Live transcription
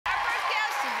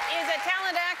a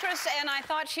talent actress, and I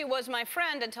thought she was my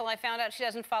friend until I found out she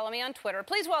doesn't follow me on Twitter.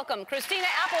 Please welcome Christina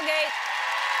Applegate.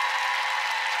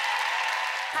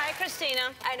 Hi,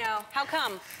 Christina. I know. How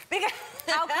come? Because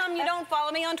How come you don't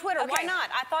follow me on Twitter? Okay. Why not?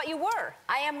 I thought you were.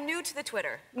 I am new to the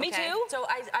Twitter. Me too. So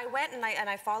I went and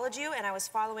I followed you, and I was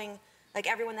following like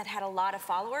everyone that had a lot of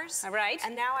followers. All right.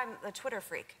 And now I'm a Twitter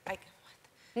freak. Like,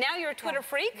 Now you're a Twitter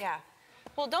freak? Yeah.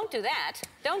 Well, don't do that.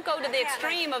 Don't go to the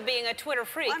extreme of being a Twitter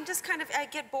freak. Well, I'm just kind of, I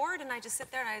get bored and I just sit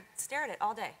there and I stare at it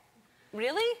all day.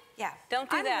 Really? Yeah. Don't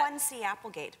do that. I'm 1C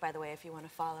Applegate, by the way, if you want to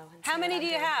follow. And How many do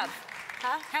you have?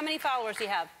 Huh? How many followers do you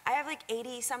have? I have like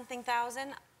 80-something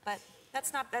thousand, but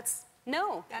that's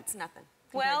No. nothing.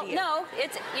 Well, no,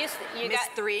 it's you Miss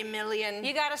got 3 million.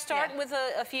 You got to start with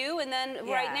a few, and then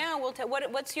right now we'll tell.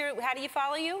 What's your? How do you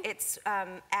follow you? It's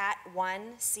at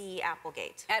 1C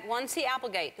Applegate. At 1C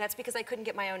Applegate. That's because I couldn't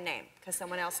get my own name because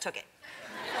someone else took it.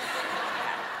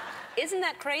 Isn't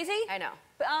that crazy? I know.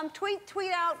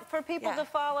 Tweet out for people to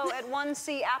follow at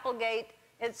 1C Applegate.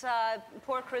 It's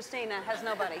poor Christina has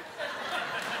nobody. All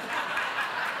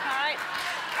right.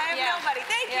 I have nobody.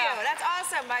 Thank you. That's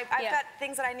awesome. I've got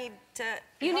things that I need to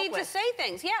You help need with. to say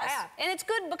things, yes. Yeah. And it's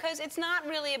good because it's not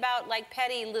really about like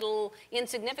petty little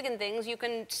insignificant things. You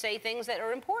can say things that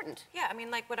are important. Yeah, I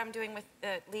mean, like what I'm doing with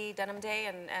Lee Dunham Day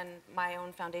and my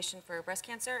own foundation for breast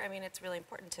cancer. I mean, it's really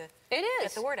important to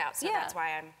get the word out. So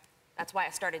that's why I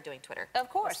started doing Twitter. Of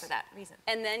course. For that reason.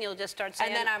 And then you'll just start saying.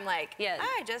 And then I'm like,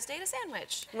 I just ate a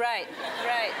sandwich. Right,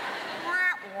 right.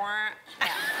 Yeah.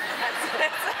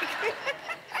 That's like.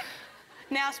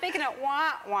 Now, speaking of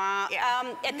wah-wah,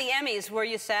 at the Emmys, were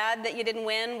you sad that you didn't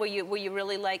win? Were you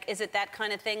really like, is it that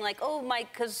kind of thing, like, oh,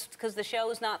 Mike, because the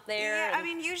show's not there? Yeah, I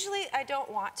mean, usually I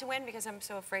don't want to win because I'm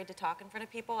so afraid to talk in front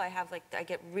of people. I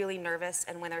get really nervous,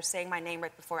 and when they're saying my name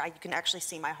right before, you can actually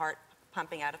see my heart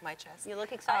pumping out of my chest. You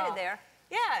look excited there.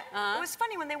 Yeah, it was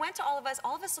funny when they went to all of us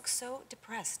looked so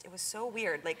depressed. It was so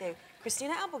weird. Like,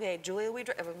 Christina Applegate, Julia Louis,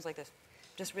 everyone was like this,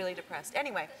 just really depressed.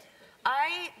 Anyway.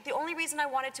 The only reason I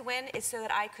wanted to win is so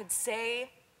that I could say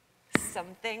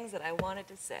some things that I wanted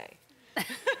to say. Do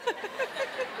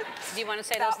you want to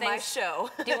say those things? About my show.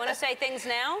 Do you want to say things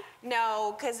now?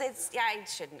 No, because I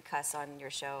shouldn't cuss on your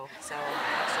show, so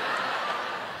I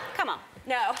shouldn't. Come on.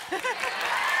 No.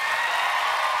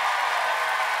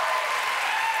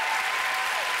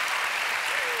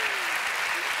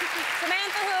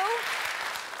 Samantha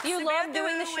who? You love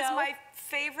doing the show? Was my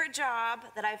favorite job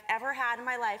that I've ever had in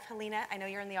my life. Helena, I know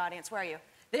you're in the audience. Where are you?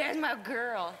 There's my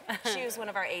girl. She was one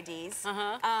of our ADs.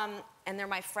 And they're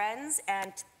my friends,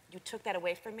 and you took that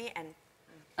away from me, and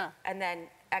then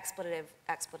expletive.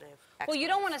 Well, you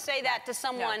don't want to say that to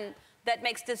someone that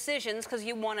makes decisions because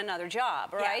you want another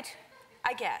job, right? Yeah.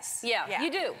 I guess. Yeah,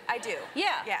 you do. I do.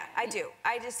 Yeah. Yeah, I do.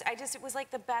 It was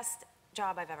like the best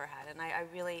job I've ever had, and I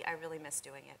really miss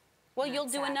doing it. Well, you'll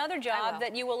do another job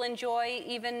that you will enjoy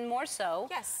even more so.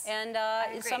 Yes. And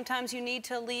sometimes you need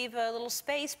to leave a little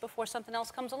space before something else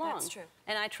comes along. That's true.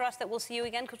 And I trust that we'll see you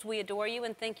again because we adore you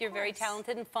and think you're very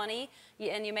talented and funny,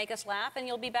 and you make us laugh, and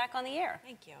you'll be back on the air.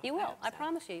 Thank you. You will. I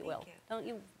promise you, you will. Thank you. Don't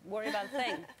you worry about a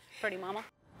thing, pretty mama.